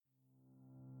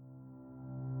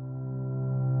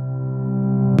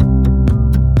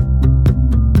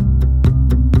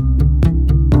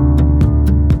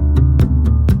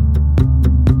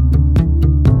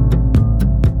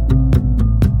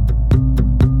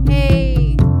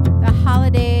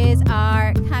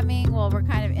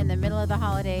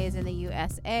holidays in the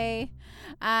USA.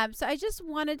 So I just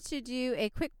wanted to do a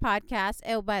quick podcast.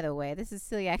 Oh, by the way, this is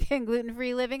Celiac and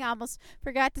Gluten-Free Living. I almost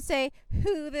forgot to say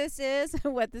who this is,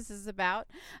 what this is about.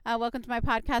 Welcome to my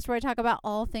podcast where I talk about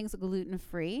all things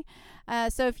gluten-free.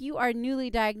 So if you are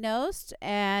newly diagnosed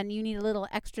and you need a little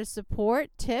extra support,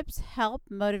 tips, help,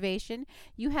 motivation,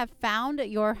 you have found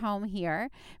your home here.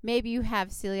 Maybe you have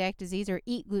celiac disease or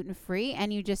eat gluten-free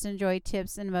and you just enjoy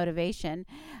tips and motivation.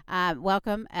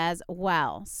 Welcome as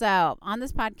well. So on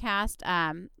this podcast,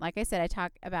 like I said, I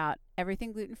talk about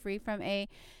everything gluten-free from a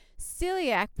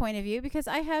celiac point of view because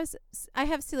I have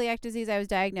celiac disease. I was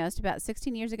diagnosed about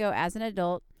 16 years ago as an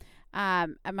adult.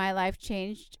 My life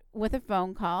changed with a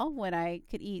phone call when I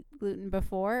could eat gluten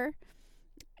before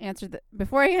I answered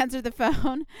the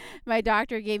phone. My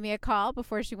doctor gave me a call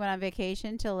before she went on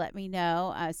vacation to let me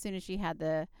know as soon as she had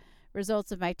the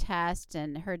results of my test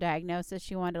and her diagnosis.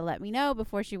 She wanted to let me know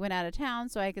before she went out of town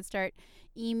so I could start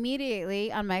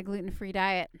immediately on my gluten-free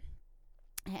diet.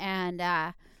 And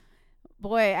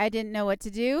boy, I didn't know what to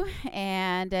do,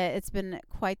 and it's been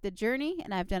quite the journey,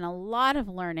 and I've done a lot of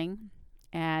learning,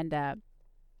 and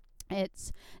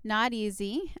it's not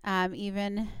easy,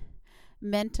 even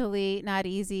mentally not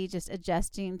easy, just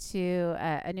adjusting to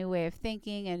a new way of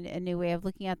thinking and a new way of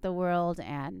looking at the world.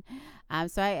 And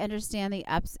so I understand the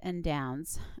ups and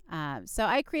downs. So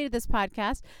I created this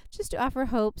podcast just to offer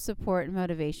hope, support, and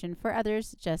motivation for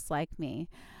others just like me.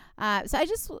 So I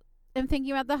just am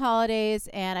thinking about the holidays,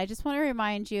 and I just want to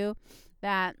remind you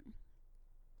that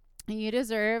you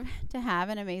deserve to have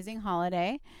an amazing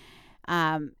holiday.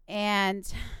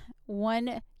 And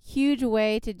one huge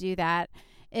way to do that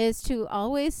is to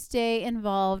always stay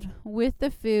involved with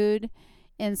the food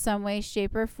in some way,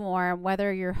 shape, or form,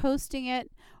 whether you're hosting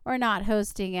it or not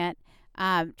hosting it.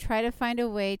 Try to find a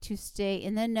way to stay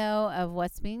in the know of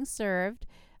what's being served.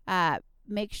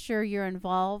 Make sure you're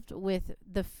involved with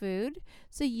the food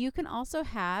so you can also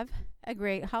have a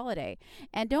great holiday.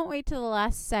 And don't wait till the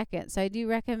last second. So I do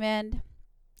recommend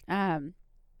having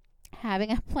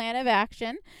a plan of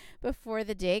action before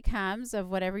the day comes of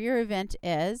whatever your event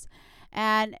is.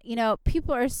 And,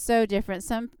 people are so different.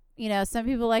 Some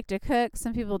people like to cook.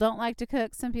 Some people don't like to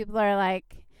cook. Some people are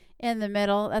like in the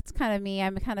middle. That's kind of me.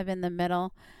 I'm kind of in the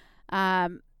middle.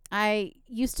 I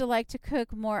used to like to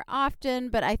cook more often,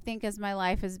 but I think as my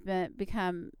life has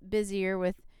become busier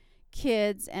with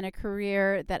kids and a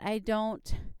career that I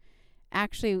don't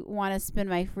actually want to spend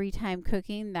my free time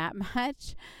cooking that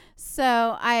much.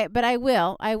 So I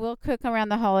will cook around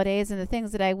the holidays, and the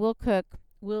things that I will cook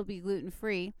will be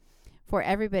gluten-free for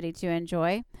everybody to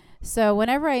enjoy. So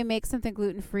whenever I make something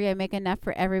gluten-free, I make enough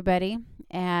for everybody,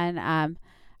 and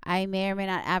I may or may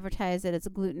not advertise that it's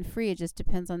gluten-free. It just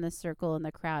depends on the circle and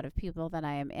the crowd of people that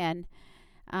I am in.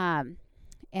 And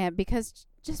because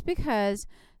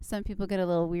some people get a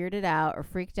little weirded out or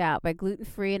freaked out by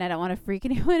gluten-free, and I don't want to freak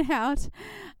anyone out.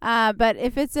 But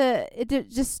if it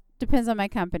just depends on my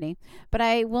company. But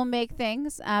I will make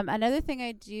things. Another thing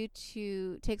I do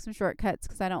to take some shortcuts,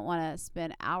 because I don't want to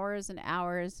spend hours and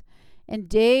hours and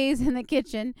days in the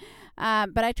kitchen.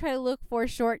 But I try to look for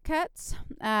shortcuts.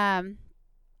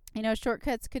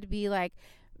 Shortcuts could be like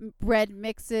bread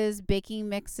mixes, baking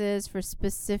mixes for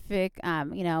specific,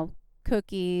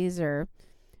 cookies or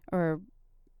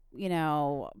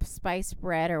spice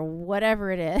bread or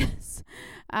whatever it is.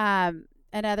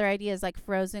 And other ideas like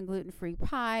frozen gluten-free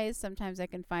pies. Sometimes I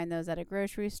can find those at a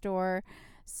grocery store.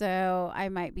 So I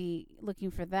might be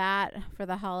looking for that for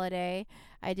the holiday.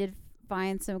 I did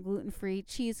find some gluten-free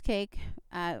cheesecake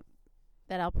that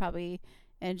I'll probably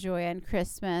enjoy on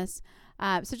Christmas.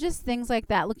 So just things like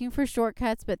that, looking for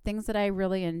shortcuts, but things that I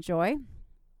really enjoy.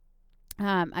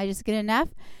 I just get enough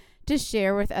to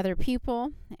share with other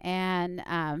people, and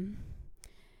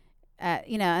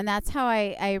and that's how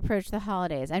I approach the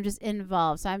holidays. I'm just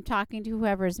involved. So I'm talking to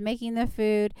whoever's making the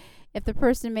food. If the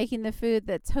person making the food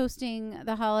that's hosting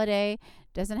the holiday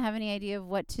doesn't have any idea of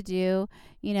what to do,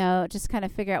 just kind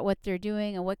of figure out what they're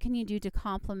doing and what can you do to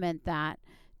complement that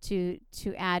to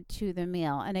add to the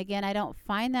meal. And again, I don't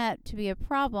find that to be a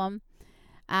problem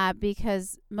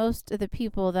because most of the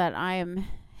people that I am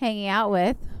hanging out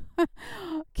with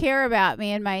care about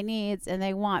me and my needs, and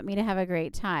they want me to have a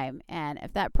great time. And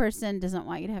if that person doesn't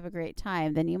want you to have a great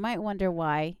time, then you might wonder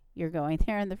why you're going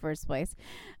there in the first place.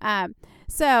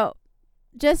 So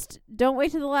just don't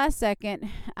wait till the last second.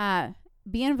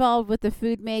 Be involved with the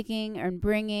food making and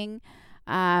bringing.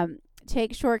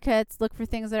 Take shortcuts. Look for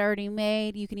things that are already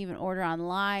made. You can even order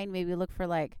online. Maybe look for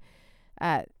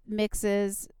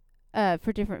mixes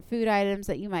for different food items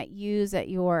that you might use at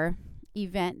your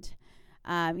event.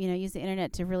 Use the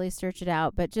internet to really search it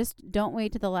out. But just don't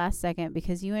wait to the last second,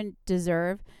 because you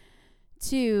deserve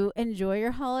to enjoy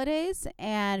your holidays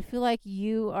and feel like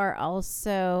you are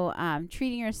also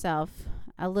treating yourself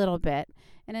a little bit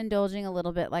and indulging a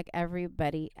little bit like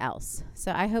everybody else.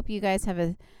 So I hope you guys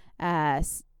have a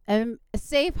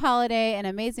safe holiday, an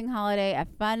amazing holiday, a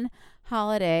fun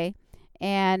holiday,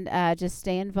 and just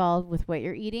stay involved with what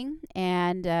you're eating,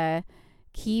 and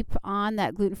keep on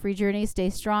that gluten-free journey.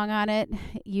 Stay strong on it.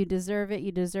 You deserve it.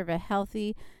 You deserve a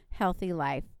healthy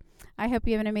life. I hope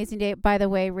you have an amazing day. By the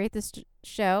way, rate this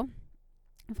show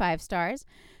 5 stars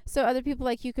so other people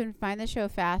like you can find the show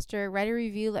faster. Write a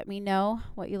review. Let me know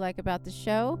what you like about the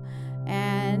show,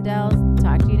 and I'll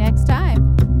talk to you next time.